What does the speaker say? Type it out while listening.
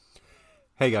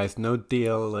Hey guys, no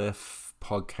DLF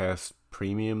podcast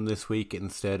premium this week.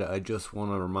 Instead, I just want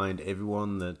to remind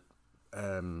everyone that,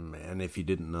 and if you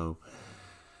didn't know,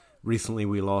 recently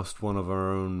we lost one of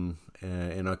our own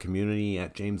in our community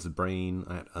at James the Brain,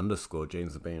 at _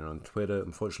 James the Brain on Twitter.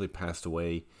 Unfortunately passed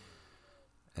away.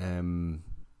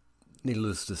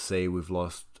 Needless to say, we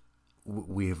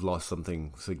have lost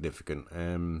something significant.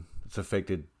 It's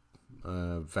affected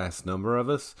a vast number of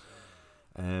us.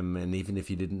 And even if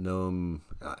you didn't know him,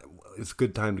 it's a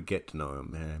good time to get to know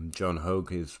him. John Hogue,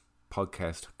 his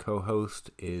podcast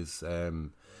co-host, is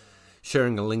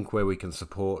sharing a link where we can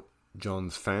support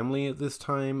John's family at this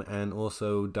time, and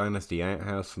also Dynasty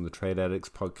Outhouse from the Trade Addicts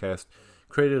podcast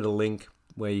created a link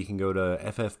where you can go to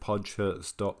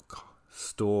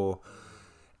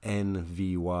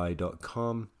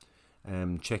ffpodshirts.storenvy.com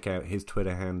and check out his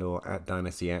Twitter handle at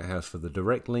Dynasty Outhouse for the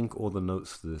direct link or the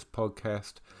notes to this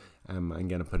podcast. I'm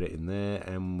going to put it in there,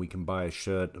 and we can buy a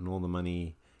shirt, and all the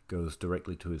money goes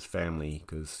directly to his family,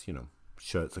 because, you know,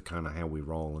 shirts are kind of how we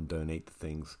roll and donate the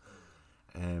things.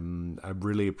 I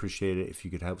really appreciate it if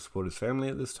you could help support his family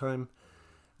at this time.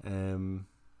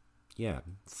 Yeah,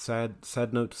 sad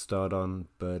note to start on,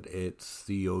 but it's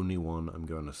the only one I'm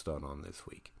going to start on this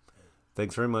week.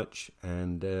 Thanks very much,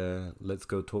 and let's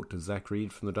go talk to Zach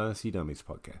Reed from the Dynasty Dummies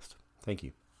podcast. Thank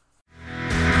you.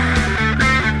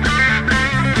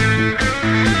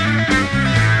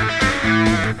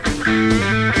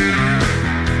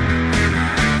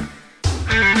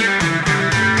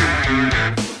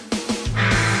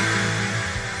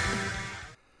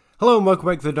 Hello and welcome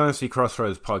back to the Dynasty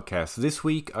Crossroads podcast. This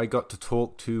week I got to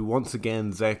talk to, once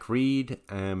again, Zach Reed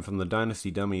from the Dynasty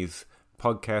Dummies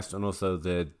podcast, and also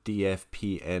the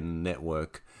DFPN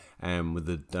network with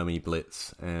the Dummy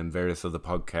Blitz and various other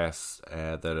podcasts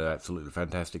that are absolutely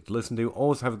fantastic to listen to.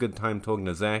 Always have a good time talking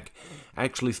to Zach.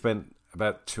 Actually spent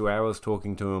about 2 hours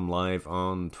talking to him live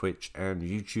on Twitch and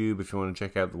YouTube if you want to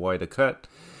check out the wider cut.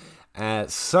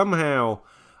 Somehow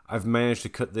I've managed to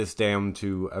cut this down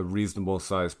to a reasonable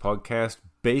sized podcast,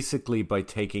 basically by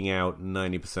taking out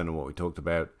 90% of what we talked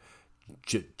about,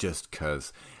 just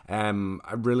because. I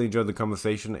really enjoyed the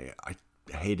conversation. I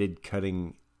hated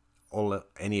cutting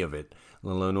any of it,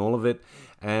 let alone all of it.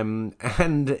 And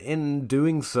in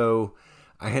doing so,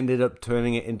 I ended up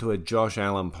turning it into a Josh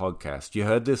Allen podcast. You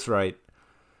heard this right.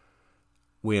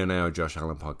 We are now a Josh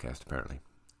Allen podcast, apparently.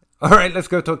 All right, let's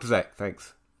go talk to Zach.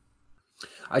 Thanks.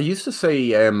 I used to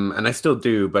say, and I still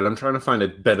do, but I'm trying to find a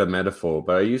better metaphor,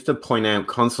 but I used to point out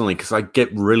constantly, because I get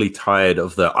really tired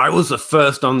of I was the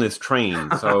first on this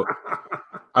train. So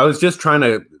I was just trying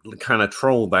to kind of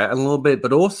troll that a little bit,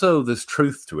 but also there's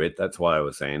truth to it. That's why I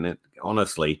was saying it.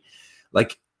 Honestly,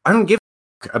 like, I don't give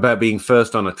a about being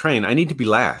first on a train. I need to be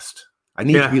last. I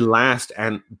need to be last,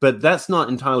 but that's not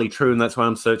entirely true, and that's why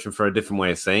I'm searching for a different way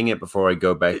of saying it before I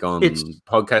go back on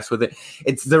podcasts with it.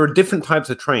 There are different types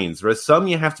of trains. There are some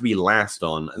you have to be last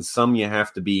on, and some you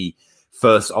have to be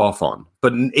first off on.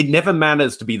 But it never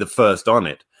matters to be the first on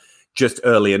it, just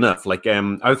early enough. Like,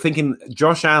 I was thinking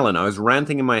Josh Allen. I was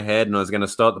ranting in my head, and I was going to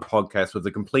start the podcast with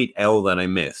a complete L that I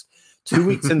missed. 2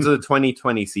 weeks into the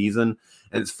 2020 season,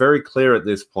 and it's very clear at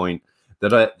this point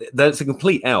that's a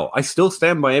complete L. I still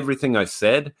stand by everything I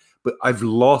said, but I've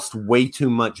lost way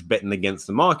too much betting against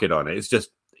the market on it. It's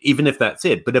just, even if that's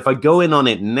it. But if I go in on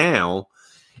it now,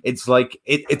 it's like,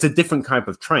 it's a different type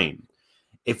of train.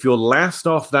 If you're last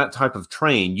off that type of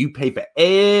train, you pay for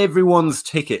everyone's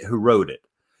ticket who rode it.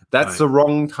 That's right. The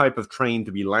wrong type of train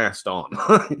to be last on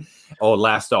or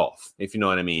last off, if you know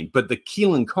what I mean. But the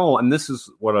Keelan Cole, and this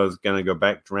is what I was going to go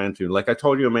back around to. Like I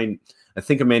told you, I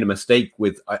think I made a mistake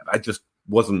with, I just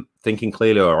wasn't thinking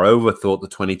clearly, or overthought the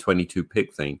 2022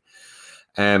 pick thing.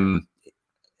 I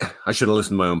should have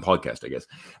listened to my own podcast, I guess.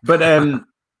 But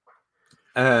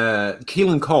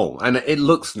Keelan Cole, and it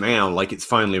looks now like it's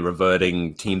finally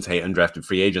reverting. Teams hate undrafted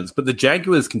free agents, but the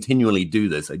Jaguars continually do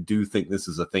this. I do think this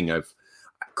is a thing I've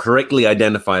correctly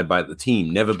identified by the team.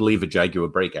 Never believe a Jaguar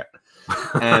breakout.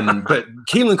 But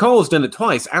Keelan Cole's done it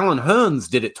twice. Alan Hearns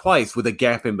did it twice with a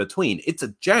gap in between. It's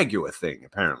a Jaguar thing,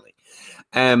 apparently.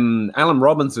 Allen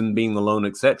Robinson being the lone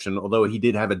exception, although he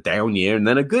did have a down year and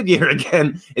then a good year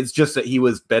again. It's just that he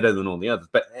was better than all the others.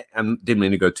 But I didn't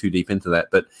mean to go too deep into that.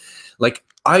 But like,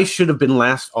 I should have been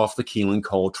last off the Keelan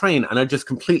Cole train, and I just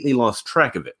completely lost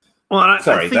track of it. Well,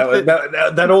 sorry,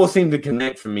 that all seemed to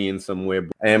connect for me in some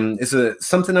weird. Is there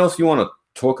something else you want to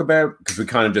talk about? Because we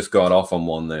kind of just got off on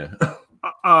one there.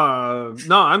 No,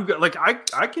 I'm good. Like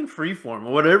I can freeform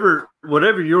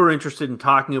whatever you're interested in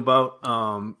talking about.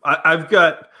 I've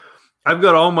got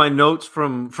all my notes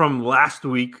from last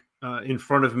week in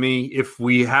front of me. If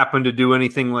we happen to do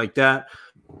anything like that,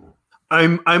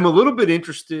 I'm a little bit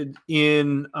interested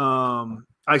in.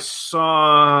 I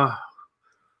saw,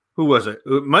 who was it?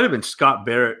 It might have been Scott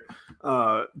Barrett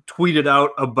tweeted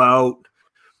out about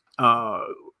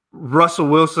Russell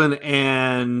Wilson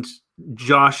and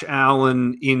Josh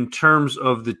Allen in terms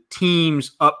of the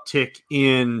team's uptick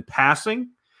in passing,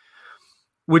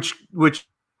 which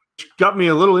got me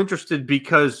a little interested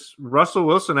because Russell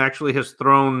Wilson actually has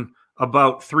thrown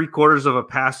about 3/4 of a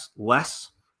pass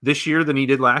less this year than he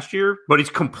did last year, but he's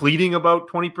completing about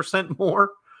 20%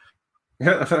 more.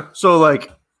 So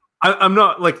like, I'm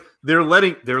not like they're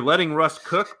letting Russ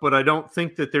cook, but I don't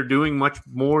think that they're doing much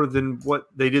more than what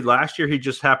they did last year. He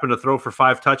just happened to throw for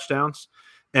 5 touchdowns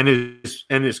and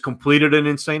is completed an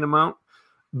insane amount.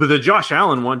 But the Josh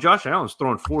Allen's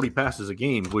throwing 40 passes a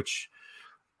game, which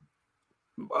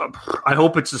I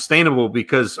hope it's sustainable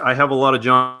because I have a lot of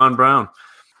John Brown.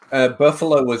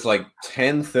 Buffalo was like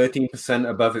 13%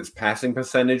 above its passing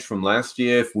percentage from last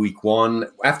year. Week 1,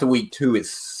 after week 2,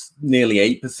 it's nearly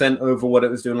 8% over what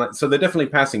it was doing. So they're definitely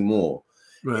passing more.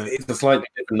 Right. It's a slightly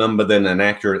different number than an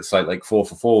accurate site like 4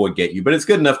 for 4 would get you, but it's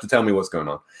good enough to tell me what's going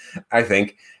on, I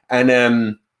think.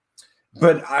 And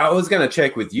but I was going to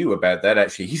check with you about that.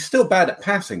 Actually, he's still bad at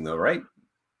passing, though, right?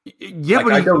 Yeah, like,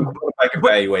 but I don't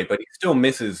evaluate, but he still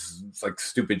misses like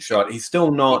stupid shot. He's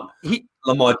still not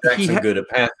Lamar Jackson good at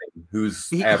passing.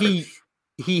 Who's average?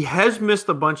 He has missed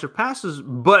a bunch of passes,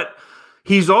 but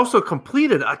he's also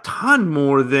completed a ton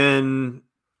more than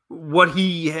what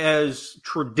he has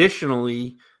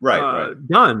traditionally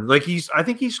done. Like I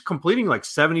think he's completing like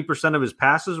 70% of his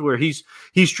passes, where he's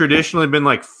traditionally been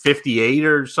like 58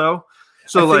 or so.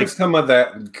 So I think some of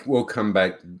that will come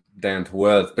back down to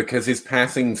earth because his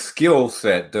passing skill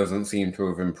set doesn't seem to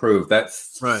have improved. That's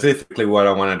specifically what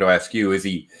I wanted to ask you. Is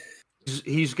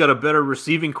he's got a better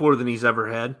receiving core than he's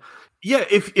ever had? Yeah,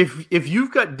 if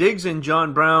you've got Diggs and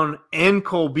John Brown and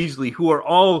Cole Beasley, who are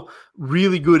all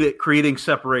really good at creating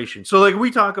separation. So like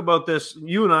we talk about this,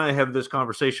 you and I have this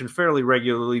conversation fairly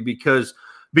regularly because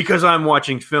I'm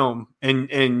watching film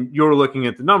and you're looking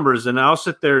at the numbers, and I'll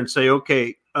sit there and say,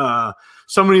 okay,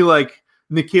 somebody like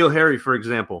N'Keal Harry, for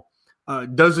example,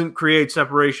 doesn't create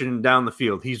separation down the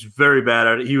field. He's very bad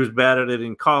at it. He was bad at it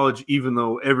in college, even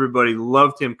though everybody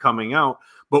loved him coming out.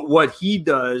 But what he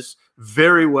does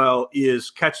very well is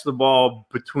catch the ball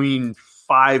between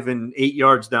 5 and 8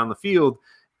 yards down the field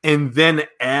and then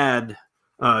add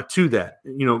to that,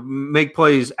 make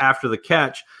plays after the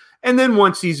catch. And then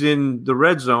once he's in the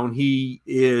red zone, he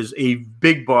is a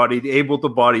big bodied, able to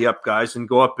body up guys and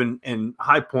go up and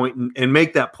high point and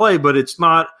make that play. But that's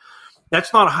not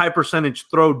a high percentage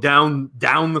throw down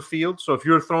the field. So if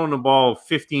you're throwing the ball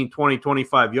 15, 20,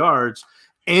 25 yards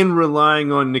and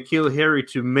relying on N'Keal Harry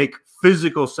to make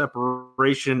physical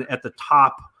separation at the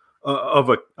top of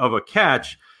a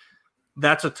catch,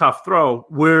 that's a tough throw.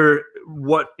 Where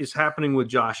what is happening with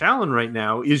Josh Allen right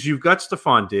now is you've got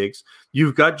Stephon Diggs,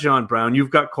 you've got John Brown, you've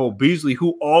got Cole Beasley,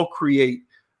 who all create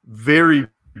very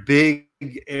big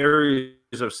areas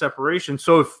of separation.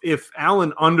 So if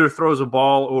Allen underthrows a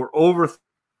ball or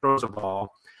overthrows a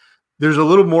ball, there's a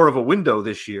little more of a window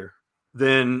this year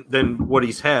than what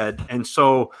he's had. And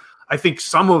so I think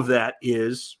some of that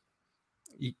is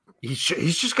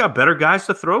he's just got better guys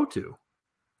to throw to.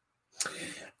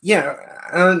 Yeah,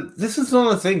 this is one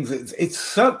of the things. It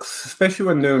sucks, especially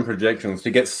when doing projections,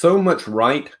 to get so much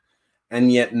right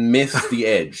and yet miss the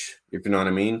edge, if you know what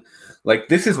I mean. Like,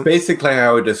 this is basically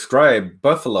how I described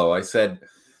Buffalo. I said,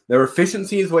 their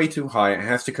efficiency is way too high. It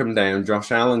has to come down.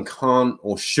 Josh Allen can't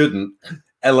or shouldn't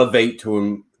elevate to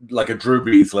him like a Drew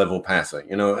Brees level passer.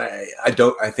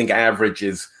 I think average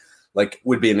is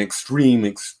would be an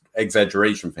extreme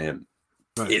exaggeration for him.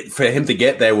 Right. For him to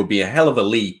get there would be a hell of a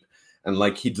leap. And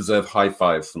he deserved high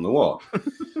fives from the wall.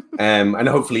 And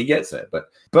hopefully he gets it.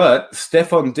 But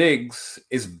Stephon Diggs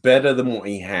is better than what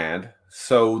he had.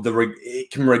 So it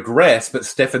can regress, but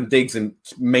Stephon Diggs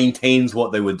maintains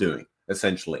what they were doing,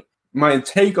 essentially. My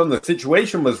take on the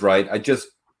situation was right. I just,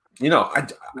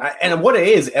 and what it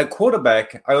is, at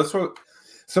quarterback,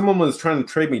 someone was trying to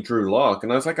trade me Drew Lock.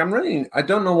 And I was like, I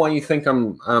don't know why you think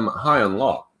I'm high on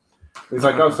Lock. He's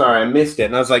like, oh, sorry, I missed it.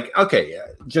 And I was like, okay,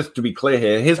 just to be clear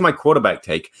here, here's my quarterback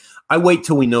take. I wait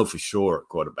till we know for sure at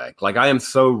quarterback. I am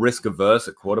so risk averse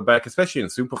at quarterback, especially in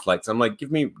Superflex. I'm like,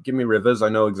 give me Rivers. I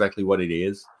know exactly what it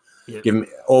is. Yeah. Give me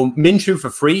or Minshew for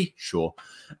free, sure.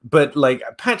 But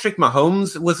Patrick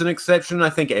Mahomes was an exception. I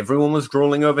think everyone was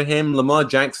drooling over him. Lamar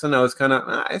Jackson, I was kind of,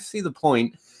 I see the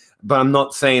point. But I'm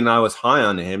not saying I was high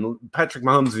on him. Patrick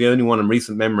Mahomes is the only one in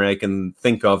recent memory I can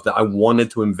think of that I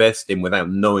wanted to invest in without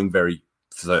knowing very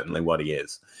certainly what he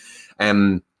is.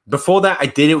 Before that, I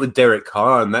did it with Derek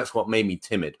Carr, and that's what made me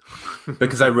timid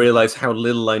because I realized how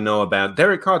little I know about.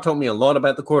 Derek Carr taught me a lot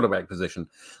about the quarterback position.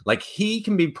 Like, he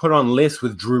can be put on lists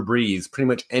with Drew Brees pretty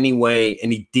much any way,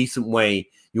 any decent way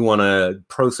you want to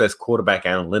process quarterback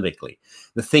analytically.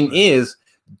 The thing is,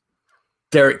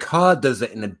 Derek Carr does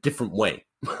it in a different way.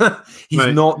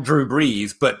 He's not Drew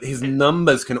Brees, but his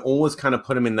numbers can always kind of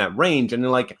put him in that range. And they're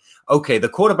like, okay, the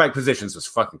quarterback position's just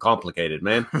fucking complicated,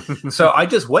 man. So I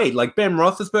just wait. Like Ben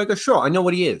Roethlisberger, sure, I know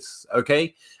what he is,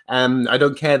 okay? I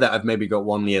don't care that I've maybe got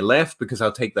 1 year left because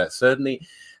I'll take that certainty.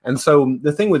 And so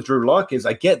the thing with Drew Lock is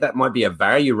I get that might be a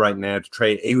value right now to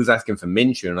trade. He was asking for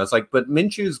Minshew, and I was like, but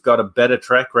Minshew's got a better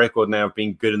track record now of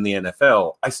being good in the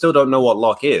NFL. I still don't know what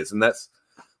Lock is, and that's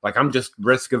like, I'm just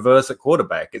risk averse at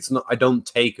quarterback. It's not, I don't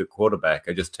take a quarterback.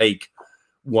 I just take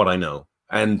what I know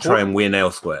and try and win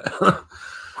elsewhere.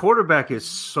 Quarterback is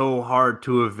so hard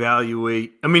to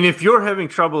evaluate. I mean, if you're having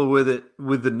trouble with it,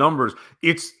 with the numbers,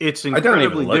 it's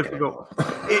incredibly difficult.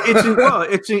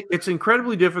 It's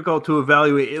incredibly difficult to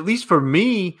evaluate, at least for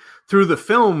me, through the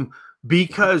film,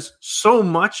 because so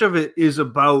much of it is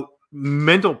about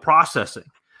mental processing.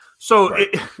 So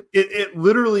it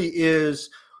literally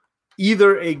is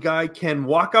either a guy can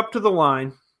walk up to the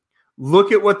line,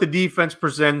 look at what the defense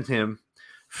presents him,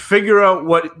 figure out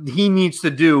what he needs to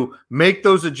do, make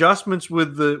those adjustments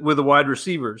with the wide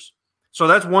receivers. So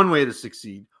that's one way to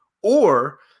succeed.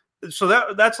 Or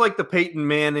so that's like the Peyton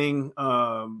Manning,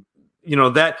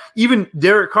 that even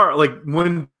Derek Carr, like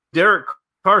when Derek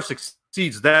Carr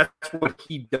succeeds, that's what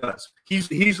he does.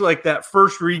 He's like that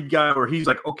first read guy where he's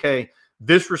like, okay,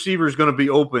 this receiver is going to be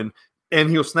open, and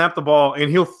he'll snap the ball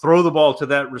and he'll throw the ball to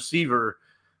that receiver,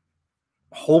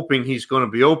 hoping he's going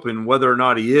to be open. Whether or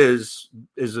not he is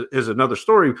another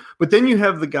story. But then you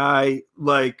have the guy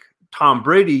like Tom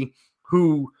Brady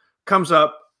who comes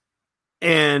up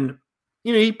and,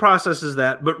 he processes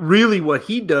that. But really what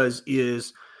he does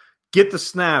is get the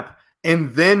snap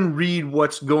and then read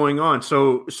what's going on.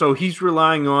 So he's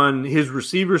relying on his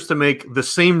receivers to make the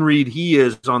same read he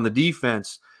is on the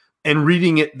defense and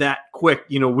reading it that quick,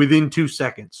 within 2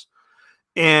 seconds.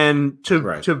 And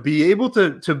to be able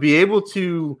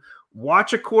to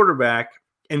watch a quarterback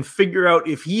and figure out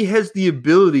if he has the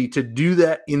ability to do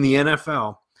that in the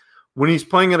NFL when he's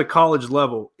playing at a college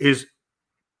level is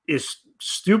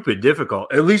stupid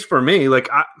difficult. At least for me. Like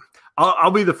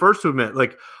I'll be the first to admit,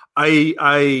 like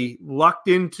I lucked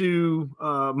into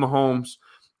Mahomes.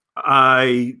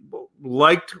 I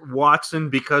liked Watson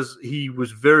because he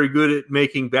was very good at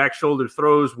making back shoulder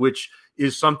throws, which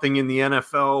is something in the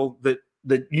NFL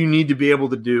that you need to be able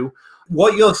to do.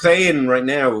 What you're saying right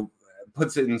now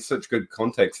puts it in such good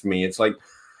context for me. It's like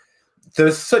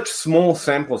there's such small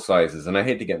sample sizes, and I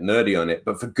hate to get nerdy on it,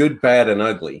 but for good, bad, and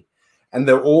ugly. And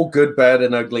they're all good, bad,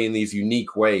 and ugly in these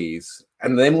unique ways.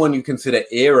 And then when you consider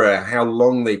era, how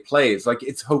long they play, it's like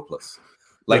it's hopeless.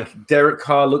 Like Derek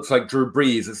Carr looks like Drew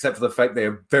Brees, except for the fact they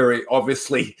are very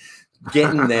obviously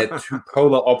getting there two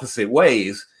polar opposite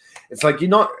ways. It's like you're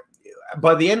not –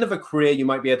 by the end of a career, you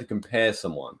might be able to compare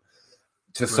someone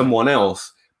to someone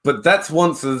else, but that's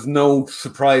once there's no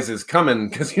surprises coming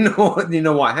because you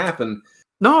know what happened.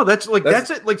 No, that's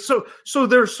it. Like so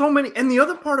there's so many – and the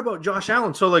other part about Josh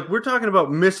Allen, so like we're talking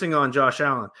about missing on Josh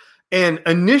Allen. And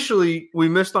initially, we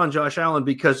missed on Josh Allen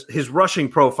because his rushing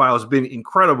profile has been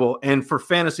incredible. And for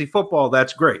fantasy football,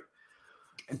 that's great.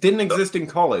 It didn't exist in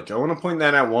college. I want to point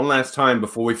that out one last time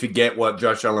before we forget what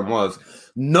Josh Allen was.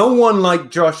 No one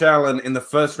liked Josh Allen in the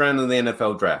first round of the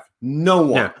NFL draft. No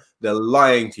one. Yeah. They're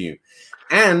lying to you.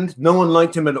 And no one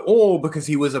liked him at all because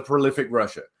he was a prolific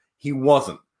rusher. He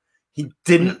wasn't. He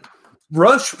didn't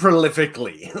rush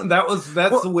prolifically.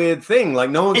 That's the weird thing. Like,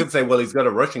 no one could say, well, he's got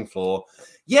a rushing floor.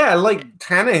 Yeah, like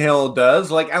Tannehill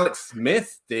does, like Alex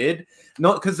Smith did,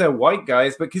 not because they're white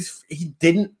guys, but because he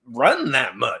didn't run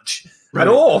that much at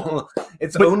all.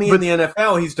 It's only in the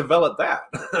NFL he's developed that.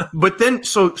 But then,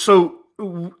 so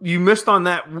you missed on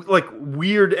that, like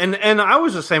weird, and I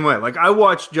was the same way. Like I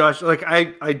watched Josh, like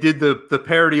I did the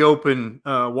Parody Open,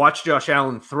 watch Josh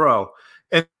Allen throw,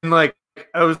 and like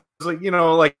I was like,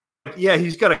 yeah,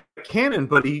 he's got a cannon,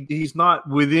 but he's not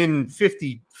within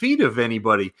 50 feet of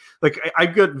anybody. Like I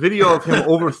got video of him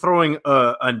overthrowing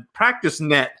a practice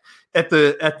net at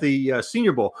the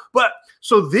Senior Bowl. But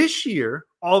so this year,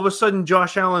 all of a sudden,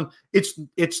 Josh Allen,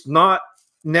 it's not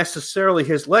necessarily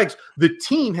his legs. The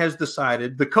team has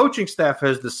decided, the coaching staff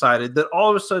has decided that all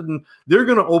of a sudden they're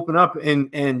going to open up,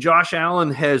 and Josh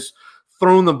Allen has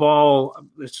thrown the ball.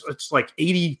 It's like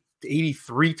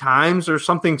 83 times or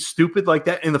something stupid like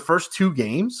that in the first 2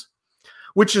 games,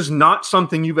 which is not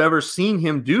something you've ever seen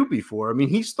him do before. I mean,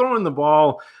 he's throwing the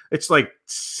ball, it's like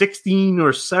 16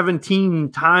 or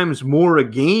 17 times more a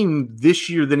game this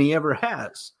year than he ever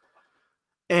has.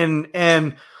 And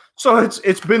so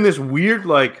it's been this weird,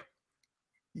 like,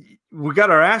 we got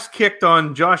our ass kicked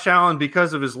on Josh Allen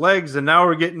because of his legs, and now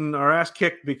we're getting our ass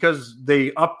kicked because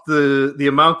they upped the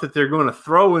amount that they're going to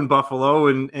throw in Buffalo.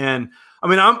 And I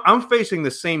mean, I'm facing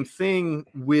the same thing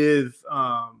with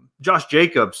Josh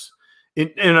Jacobs,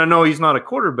 and I know he's not a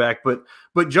quarterback, but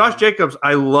Josh Jacobs,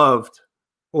 I loved,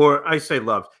 or I say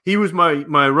loved. He was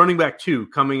my running back 2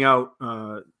 coming out,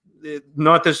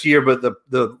 not this year, but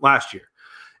the last year.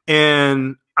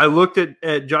 And I looked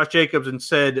at Josh Jacobs and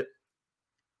said,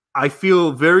 I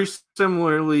feel very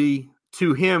similarly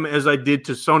to him as I did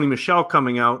to Sony Michel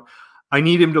coming out. I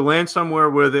need him to land somewhere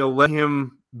where they'll let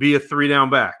him be a 3-down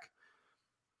back.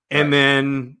 And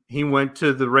then he went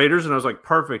to the Raiders, and I was like,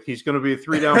 perfect. He's going to be a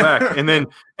 3-down back. and then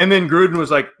Gruden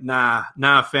was like, nah,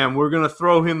 fam, we're going to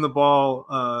throw him the ball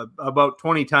about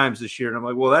 20 times this year. And I'm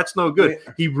like, well, that's no good.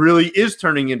 He really is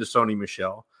turning into Sony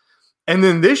Michel. And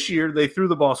then this year, they threw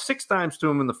the ball 6 times to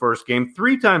him in the first game,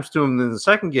 3 times to him in the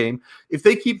second game. If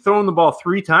they keep throwing the ball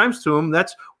 3 times to him,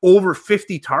 that's over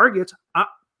 50 targets.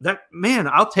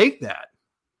 I'll take that.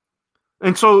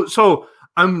 And so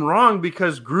I'm wrong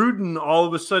because Gruden all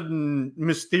of a sudden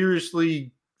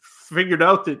mysteriously figured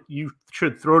out that you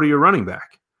should throw to your running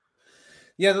back.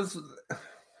 Yeah,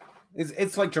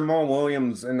 it's like Jamal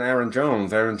Williams and Aaron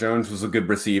Jones. Aaron Jones was a good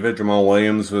receiver. Jamal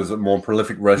Williams was a more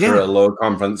prolific rusher at a lower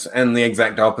conference. And the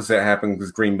exact opposite happened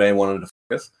because Green Bay wanted to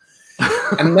focus.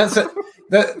 And that's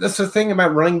the thing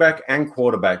about running back and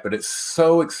quarterback, but it's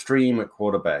so extreme at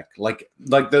quarterback. Like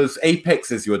those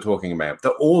apexes you were talking about,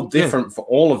 they're all different for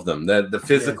all of them. The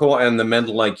physical and the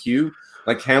mental IQ,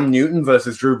 like Cam Newton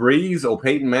versus Drew Brees or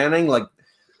Peyton Manning, like,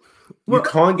 you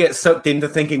can't get sucked into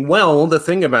thinking, well, the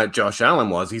thing about Josh Allen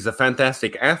was he's a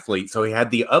fantastic athlete, so he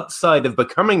had the upside of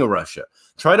becoming a rusher.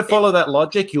 Try to follow that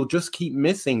logic, you'll just keep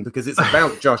missing because it's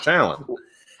about Josh Allen.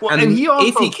 Well, and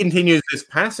if he continues this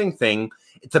passing thing,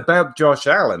 it's about Josh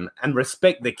Allen, and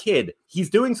respect the kid. He's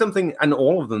doing something, and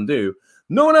all of them do,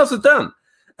 no one else has done.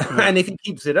 And if he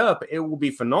keeps it up, it will be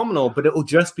phenomenal, but it will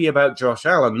just be about Josh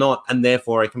Allen, and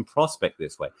therefore I can prospect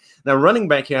this way. Now, running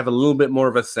back, you have a little bit more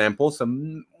of a sample, so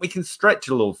we can stretch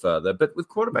a little further, but with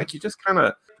quarterback, you just kind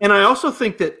of... And I also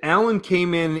think that Allen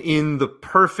came in the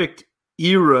perfect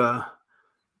era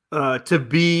to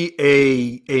be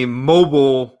a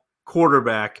mobile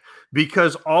quarterback,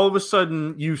 because all of a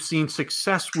sudden you've seen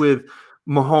success with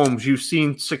Mahomes, you've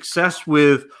seen success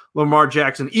with Lamar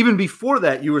Jackson. Even before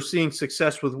that, you were seeing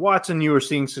success with Watson. You were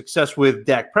seeing success with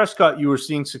Dak Prescott. You were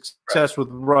seeing success with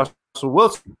Russell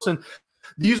Wilson.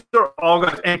 These are all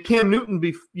guys, and Cam Newton.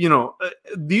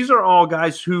 These are all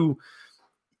guys who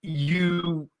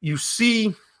you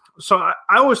see. So I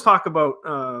always talk about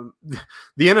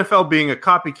the NFL being a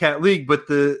copycat league, but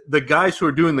the guys who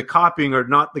are doing the copying are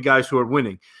not the guys who are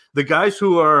winning. The guys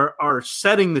who are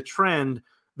setting the trend,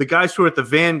 the guys who are at the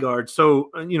vanguard. So,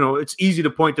 it's easy to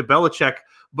point to Belichick,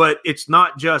 but it's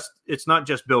not just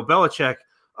Bill Belichick.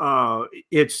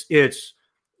 It's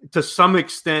to some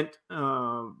extent,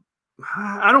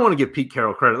 I don't want to give Pete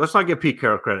Carroll credit. Let's not give Pete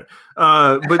Carroll credit.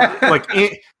 But like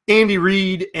Andy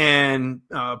Reid and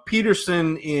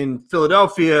Peterson in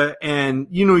Philadelphia. And,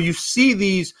 you see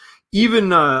these,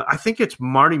 even I think it's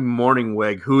Marty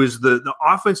Morningweg, who is the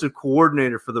offensive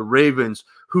coordinator for the Ravens,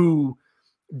 who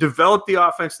developed the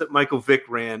offense that Michael Vick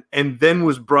ran and then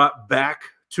was brought back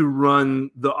to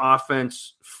run the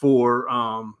offense for,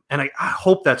 and I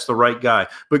hope that's the right guy,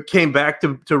 but came back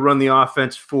to run the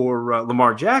offense for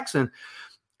Lamar Jackson.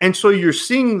 And so you're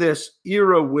seeing this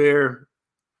era where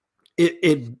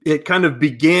it kind of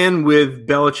began with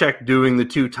Belichick doing the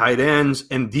 2 tight ends,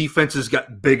 and defenses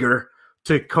got bigger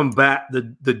to combat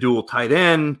the dual tight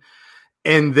end.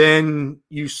 And then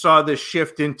you saw this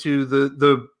shift into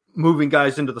the moving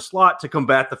guys into the slot to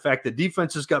combat the fact that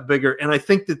defenses got bigger. And I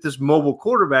think that this mobile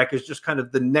quarterback is just kind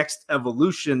of the next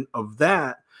evolution of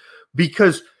that,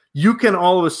 because you can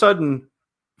all of a sudden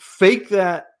fake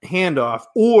that handoff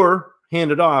or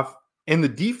hand it off, and the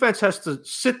defense has to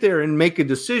sit there and make a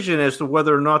decision as to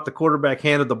whether or not the quarterback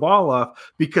handed the ball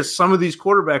off, because some of these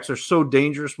quarterbacks are so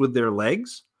dangerous with their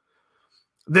legs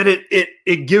that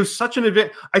it gives such an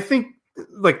advantage. I think,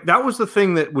 like, that was the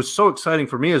thing that was so exciting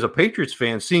for me as a Patriots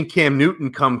fan, seeing Cam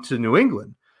Newton come to New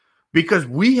England, because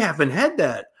we haven't had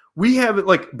that. We haven't,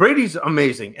 like, Brady's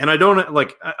amazing. And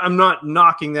I'm not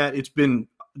knocking that. It's been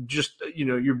just,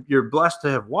 you're blessed to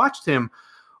have watched him,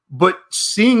 but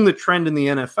seeing the trend in the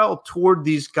NFL toward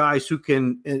these guys who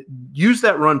can use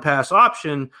that run pass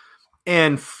option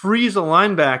and freeze a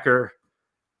linebacker,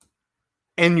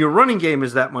 and your running game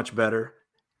is that much better,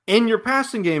 and your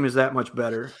passing game is that much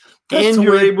better, That's and the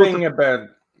you're weird able thing to. about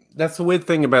that's the weird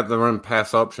thing about the run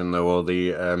pass option, though, or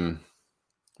the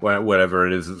whatever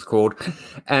it is it's called.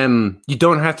 You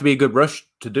don't have to be a good rush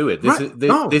to do it. This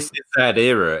is that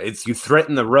era. It's you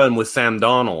threaten the run with Sam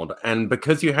Darnold, and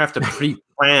because you have to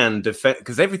pre-plan defense,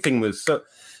 because everything was so.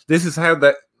 This is how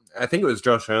that I think it was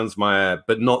Josh Hernsmeyer,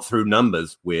 but not through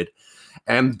numbers. Weird,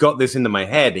 got this into my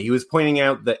head. He was pointing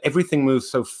out that everything moves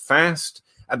so fast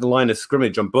at the line of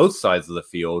scrimmage on both sides of the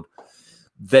field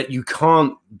that you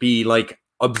can't be like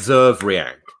observe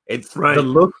react. It's the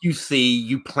look you see,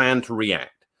 you plan to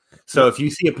react. So if you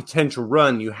see a potential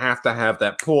run, you have to have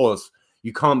that pause.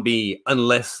 You can't be,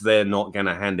 unless they're not going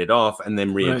to hand it off and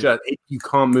then readjust. Right. You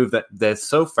can't move that. They're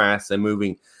so fast. They're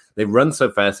moving. They run so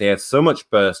fast. They have so much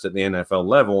burst at the NFL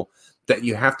level that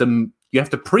you have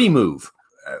to pre-move.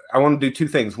 I want to do two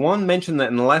things. One, mention that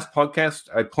in the last podcast,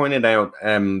 I pointed out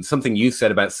something you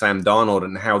said about Sam Darnold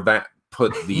and how that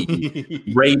put the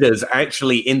Raiders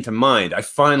actually into mind. I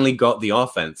finally got the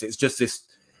offense. It's just this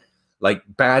like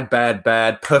bad,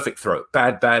 perfect throw.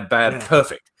 Bad,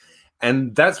 perfect.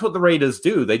 And that's what the Raiders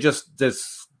do. They just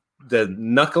the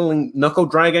knuckle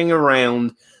dragging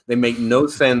around. They make no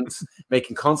sense,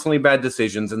 making constantly bad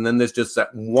decisions. And then there's just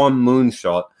that one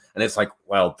moonshot. And it's like,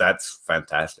 well, that's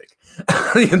fantastic.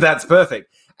 That's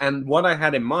perfect. And what I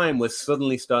had in mind was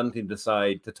suddenly starting to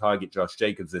decide to target Josh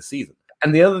Jacobs this season.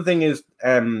 And the other thing is,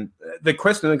 the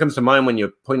question that comes to mind when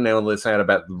you're pointing all this out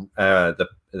about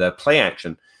the play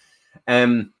action,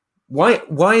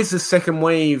 why is the second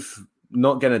wave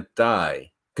not going to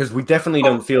die? Because we definitely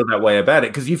don't feel that way about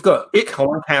it. Because you've got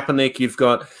Colin Kaepernick, you've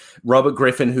got Robert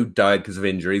Griffin, who died because of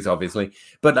injuries, obviously.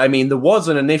 But, I mean, there was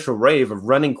an initial wave of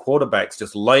running quarterbacks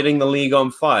just lighting the league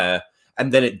on fire,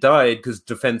 and then it died because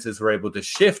defenses were able to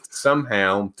shift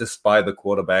somehow to spy the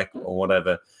quarterback or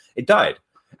whatever. It died.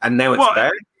 And now it's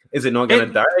back. Is it not going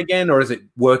to die again, or is it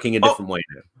working a different way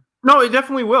now? No, it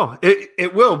definitely will.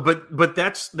 It will, but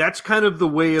that's kind of the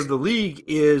way of the league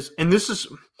is, and this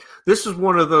is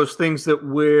one of those things that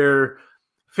where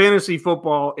fantasy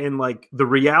football and like the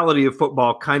reality of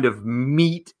football kind of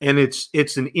meet, and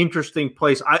it's an interesting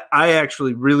place. I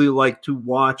actually really like to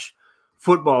watch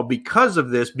football because of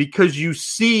this, because you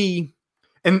see,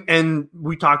 and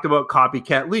we talked about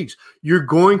copycat leagues. You're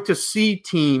going to see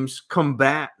teams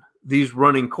combat these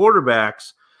running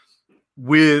quarterbacks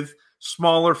with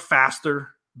smaller, faster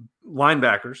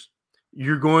linebackers.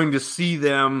 You're going to see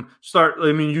them start.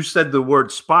 I mean, you said the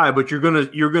word spy, but you're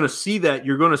gonna see that.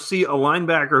 You're going to see a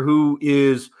linebacker who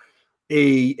is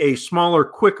a smaller,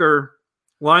 quicker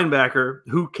linebacker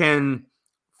who can,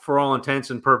 for all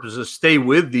intents and purposes, stay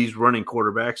with these running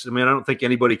quarterbacks. I mean, I don't think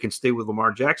anybody can stay with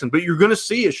Lamar Jackson, but you're going to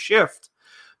see a shift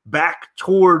back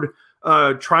toward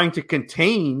trying to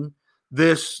contain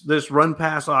this run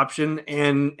pass option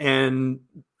and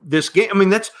this game. I mean,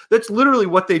 that's literally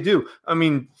what they do. I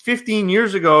mean, 15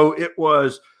 years ago, it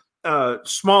was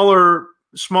smaller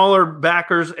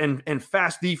backers and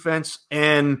fast defense,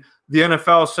 and the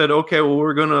NFL said, okay, well,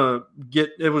 we're going to get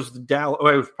 – it was Dallas –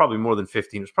 it was probably more than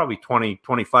 15. It was probably 20,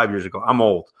 25 years ago. I'm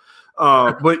old.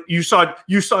 But you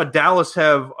saw Dallas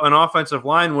have an offensive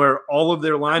line where all of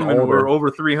their linemen were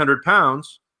over 300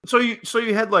 pounds. So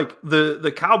you had like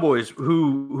the Cowboys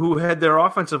who had their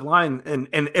offensive line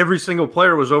and every single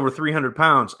player was over 300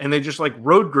 pounds, and they just like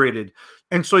road graded.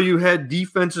 And so you had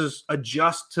defenses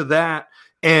adjust to that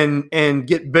and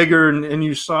get bigger. And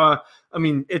you saw – I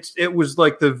mean, it was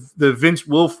like the Vince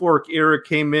Wilfork era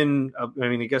came in. I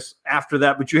mean, I guess after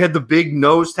that, but you had the big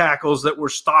nose tackles that were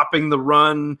stopping the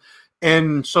run,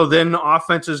 and so then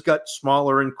offenses got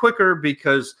smaller and quicker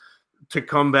because to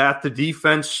combat the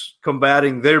defense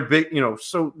combating their big,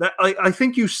 So that I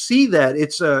think you see that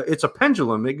it's a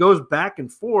pendulum. It goes back and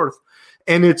forth,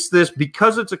 and it's this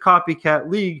because it's a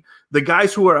copycat league. The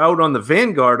guys who are out on the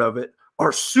vanguard of it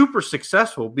are super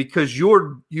successful because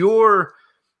you're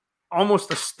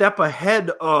almost a step ahead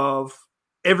of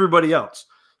everybody else.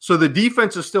 So the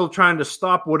defense is still trying to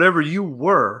stop whatever you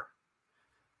were,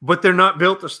 but they're not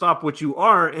built to stop what you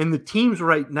are. And the teams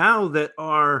right now that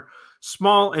are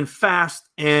small and fast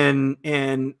and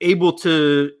able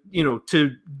to,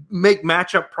 to make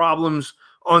matchup problems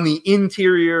on the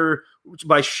interior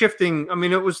by shifting. I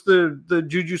mean, it was the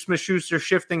Juju Smith-Schuster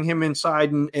shifting him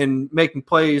inside and making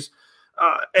plays.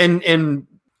 And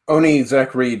only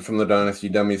Zach Reed from the Dynasty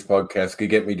Dummies podcast could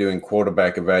get me doing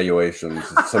quarterback evaluations.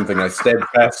 It's something I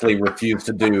steadfastly refuse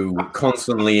to do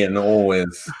constantly and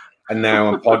always. And now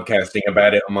I'm podcasting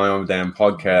about it on my own damn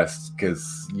podcast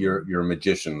because you're a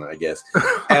magician, I guess.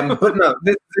 But no,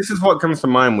 this is what comes to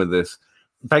mind with this.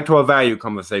 Back to our value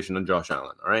conversation on Josh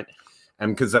Allen, all right?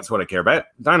 Because that's what I care about,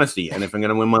 Dynasty. And if I'm going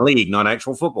to win my league, not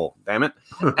actual football, damn it.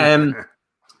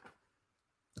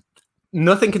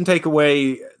 Nothing can take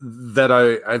away that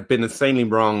I've been insanely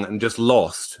wrong and just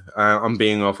lost on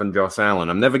being off on Josh Allen.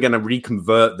 I'm never going to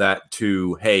reconvert that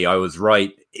to, hey, I was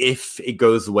right, if it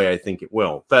goes the way I think it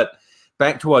will. But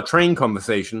back to our train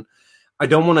conversation, I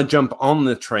don't want to jump on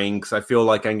the train because I feel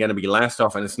like I'm going to be last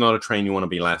off, and it's not a train you want to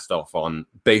be last off on,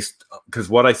 because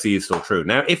what I see is still true.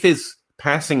 Now, if his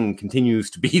passing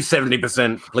continues to be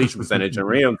 70% completion percentage, and I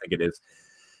really don't think it is,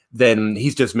 then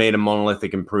he's just made a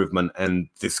monolithic improvement, and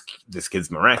this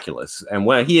kid's miraculous. And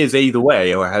where he is either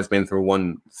way, or has been through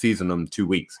one season in 2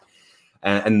 weeks,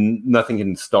 and nothing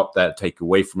can stop that, take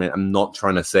away from it. I'm not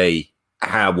trying to say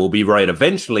how we'll be right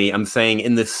eventually. I'm saying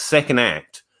in the second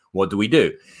act, what do we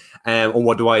do? Or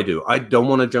what do? I don't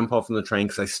want to jump off on the train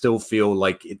because I still feel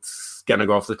like it's going to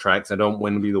go off the tracks. I don't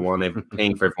want to be the one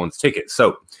paying for everyone's tickets.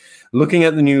 So looking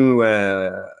at the new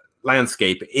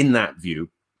landscape in that view,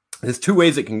 there's two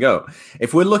ways it can go.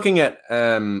 If we're looking at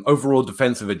overall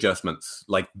defensive adjustments,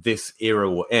 like this era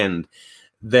will end,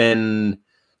 then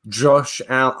Josh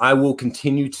Allen, I will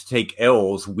continue to take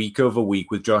L's week over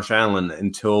week with Josh Allen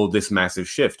until this massive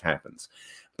shift happens.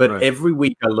 But every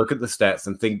week I look at the stats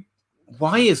and think,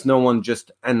 why is no one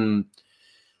just, and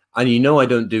you know I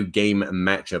don't do game and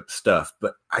matchup stuff,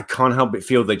 but I can't help but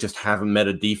feel they just haven't met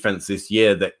a defense this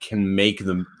year that can make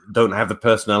them, don't have the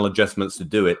personnel adjustments to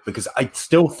do it, because I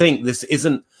still think this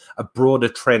isn't a broader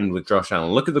trend with Josh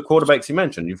Allen. Look at the quarterbacks you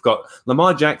mentioned. You've got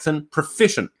Lamar Jackson,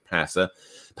 proficient passer,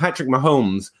 Patrick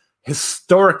Mahomes,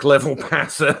 historic level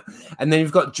passer, and then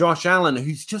you've got Josh Allen,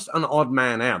 who's just an odd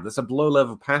man out. That's a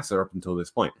below-level passer up until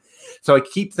this point. So I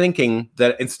keep thinking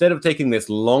that instead of taking this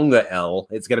longer L,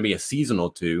 it's going to be a season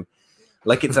or two.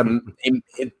 Like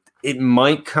it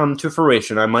might come to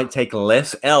fruition. I might take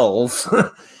less L's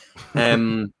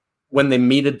when they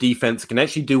meet a defense can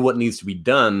actually do what needs to be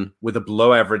done with a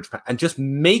below average and just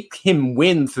make him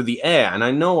win through the air. And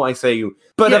I know I say,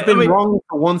 but I've been wrong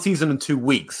for 1 season and 2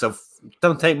 weeks, so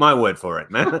don't take my word for it,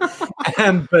 man.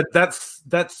 But that's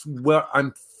where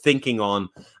I'm thinking on.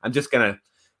 I'm just going to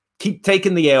keep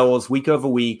taking the L's week over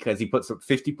week as he puts up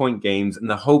 50-point games in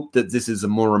the hope that this is a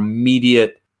more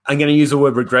immediate, I'm going to use the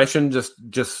word regression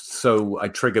just so I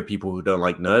trigger people who don't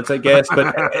like nerds, I guess,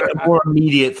 but a more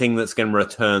immediate thing that's going to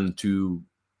return to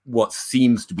what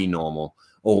seems to be normal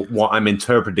or what I'm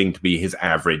interpreting to be his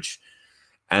average,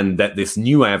 and that this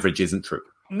new average isn't true.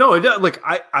 No,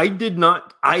 I did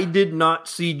not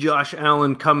see Josh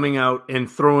Allen coming out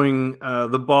and throwing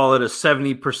the ball at a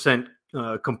 70%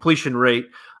 completion rate.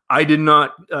 I did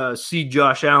not see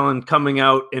Josh Allen coming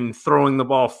out and throwing the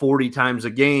ball 40 times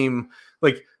a game.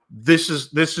 Like this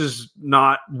is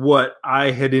not what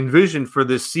I had envisioned for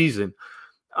this season.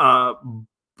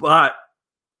 But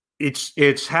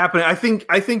it's happening. I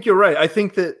think you're right. I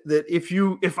think that if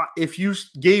you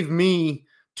gave me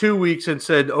 2 weeks and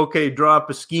said, okay, draw up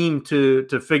a scheme to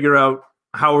figure out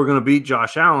how we're going to beat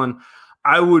Josh Allen,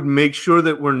 I would make sure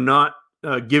that we're not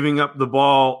giving up the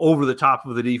ball over the top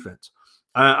of the defense.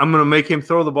 I'm going to make him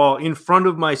throw the ball in front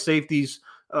of my safeties,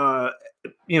 and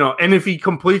if he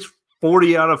completes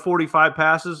 40 out of 45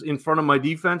 passes in front of my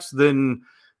defense, then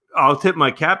I'll tip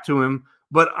my cap to him.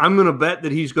 But I'm going to bet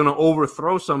that he's going to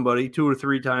overthrow somebody 2 or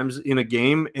 3 times in a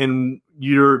game, and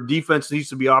your defense needs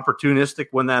to be opportunistic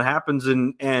when that happens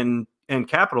and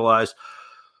capitalize.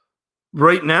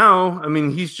 Right now, I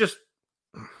mean, he's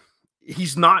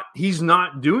not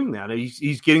doing that.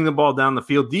 He's getting the ball down the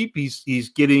field deep. He's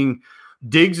getting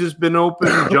Diggs has been open.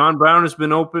 John Brown has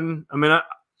been open. I mean,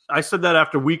 I said that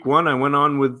after week 1. I went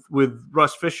on with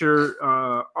Russ Fisher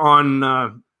on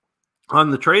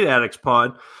the Trade Addicts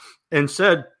pod and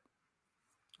said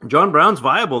John Brown's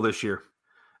viable this year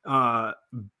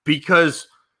because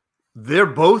they're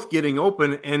both getting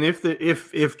open. And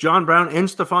if John Brown and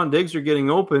Stephon Diggs are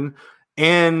getting open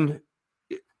and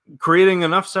creating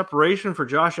enough separation for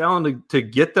Josh Allen to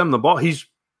get them the ball,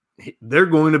 they're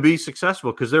going to be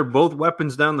successful because they're both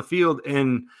weapons down the field.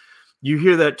 And you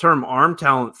hear that term arm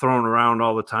talent thrown around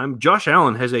all the time. Josh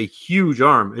Allen has a huge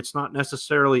arm. It's not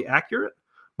necessarily accurate,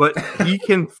 but he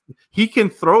can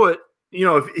throw it.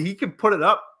 If he can put it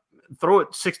up, throw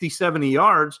it 60, 70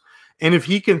 yards. And if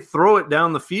he can throw it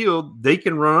down the field, they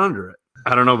can run under it.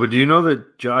 I don't know, but do you know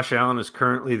that Josh Allen is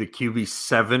currently the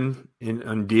QB7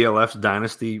 on DLF's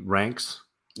Dynasty ranks?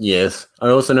 Yes. I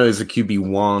also know he's a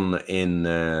QB1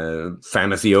 in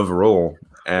fantasy overall.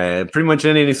 Pretty much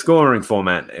in any scoring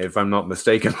format, if I'm not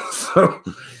mistaken. So,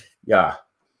 yeah,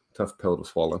 tough pill to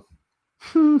swallow.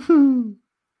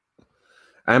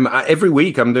 Every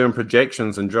week I'm doing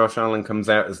projections, and Josh Allen comes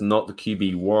out as not the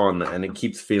QB1, and it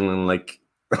keeps feeling like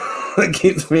it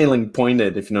keeps feeling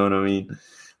pointed, if you know what I mean.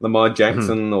 Lamar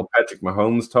Jackson or Patrick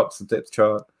Mahomes tops the depth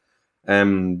chart.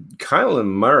 Kyler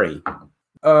Murray.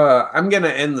 I'm gonna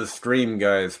end the stream,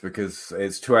 guys, because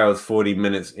it's 2 hours 40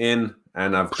 minutes in,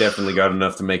 and I've definitely got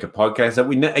enough to make a podcast. That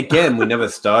we never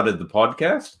started the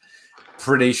podcast.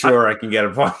 Pretty sure I can get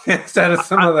a podcast out of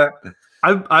some of that.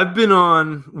 I've been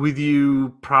on with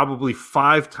you probably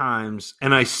 5 times,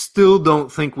 and I still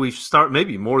don't think we've started,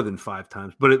 maybe more than 5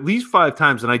 times, but at least 5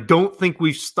 times, and I don't think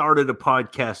we've started a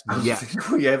podcast yet. I don't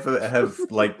think we ever have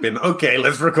been, okay,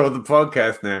 let's record the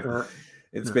podcast now.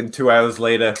 It's been 2 hours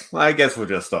later. Well, I guess we'll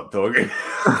just stop talking.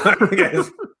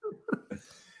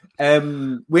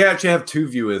 We actually have 2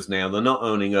 viewers now. They're not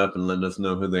owning up and letting us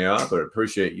know who they are, but I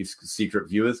appreciate you secret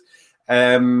viewers.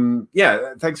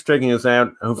 Thanks for checking us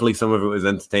out. Hopefully some of it was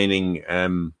entertaining.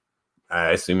 I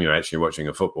assume you're actually watching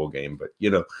a football game, but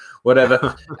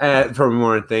whatever. Probably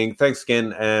more a thing. Thanks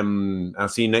again. I'll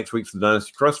see you next week for the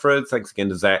Dynasty Crossroads. Thanks again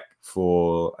to Zach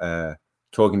for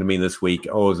talking to me this week.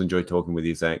 I always enjoy talking with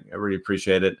you, Zach. I really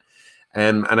appreciate it.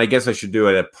 And I guess I should do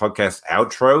a podcast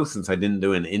outro since I didn't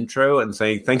do an intro, and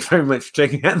say thanks very much for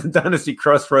checking out the Dynasty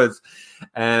Crossroads.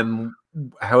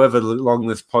 However long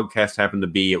this podcast happened to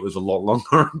be, it was a lot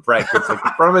longer in brackets, I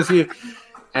can promise you.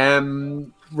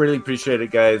 Really appreciate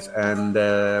it, guys, and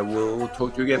we'll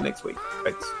talk to you again next week.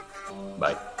 Thanks.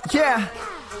 Bye. Yeah.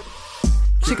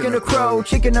 Chicken or crow,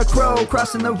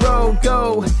 crossing the road,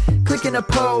 go. Clicking a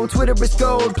pole, Twitter is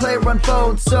gold, player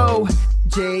unfold, so.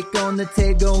 Jake on the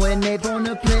table and Abe on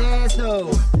the place,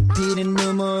 no. Pete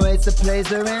enumerates the plays,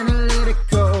 they're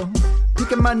analytical.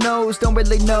 Picking my nose, don't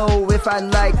really know if I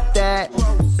like that.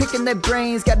 Picking their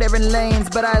brains, got different lanes,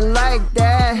 but I like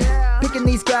that. Picking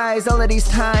these guys, all of these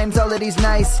times, all of these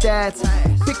nice stats.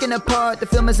 Picking apart, the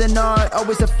film is an art,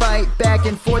 always a fight back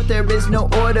and forth. There is no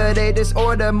order, they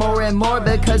disorder more and more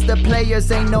because the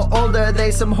players ain't no older.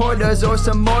 They some hoarders or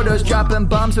some mortars, dropping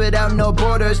bombs without no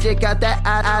borders. They got that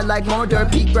I like mortar,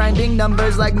 peak grinding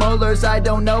numbers like molars. I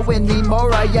don't know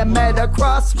anymore, I am at a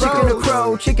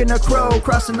crossroads. Chicken or crow,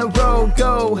 crossing the road,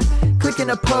 go. Clicking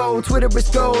a pole, Twitter is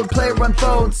gold, player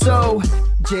unfold, so.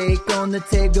 Jake on the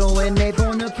table and Abe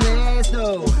on the place,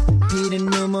 no. Pete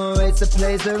enumerates the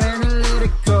plays, they're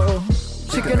analytical.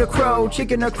 Chicken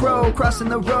or crow, crossing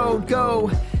the road,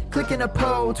 go. Clicking a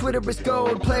pole, Twitter is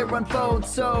gold, player unfold,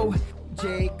 so.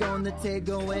 Jake on the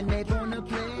table and Abe on the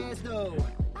place, no.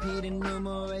 Pete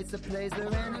enumerates the plays,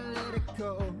 they're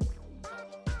analytical.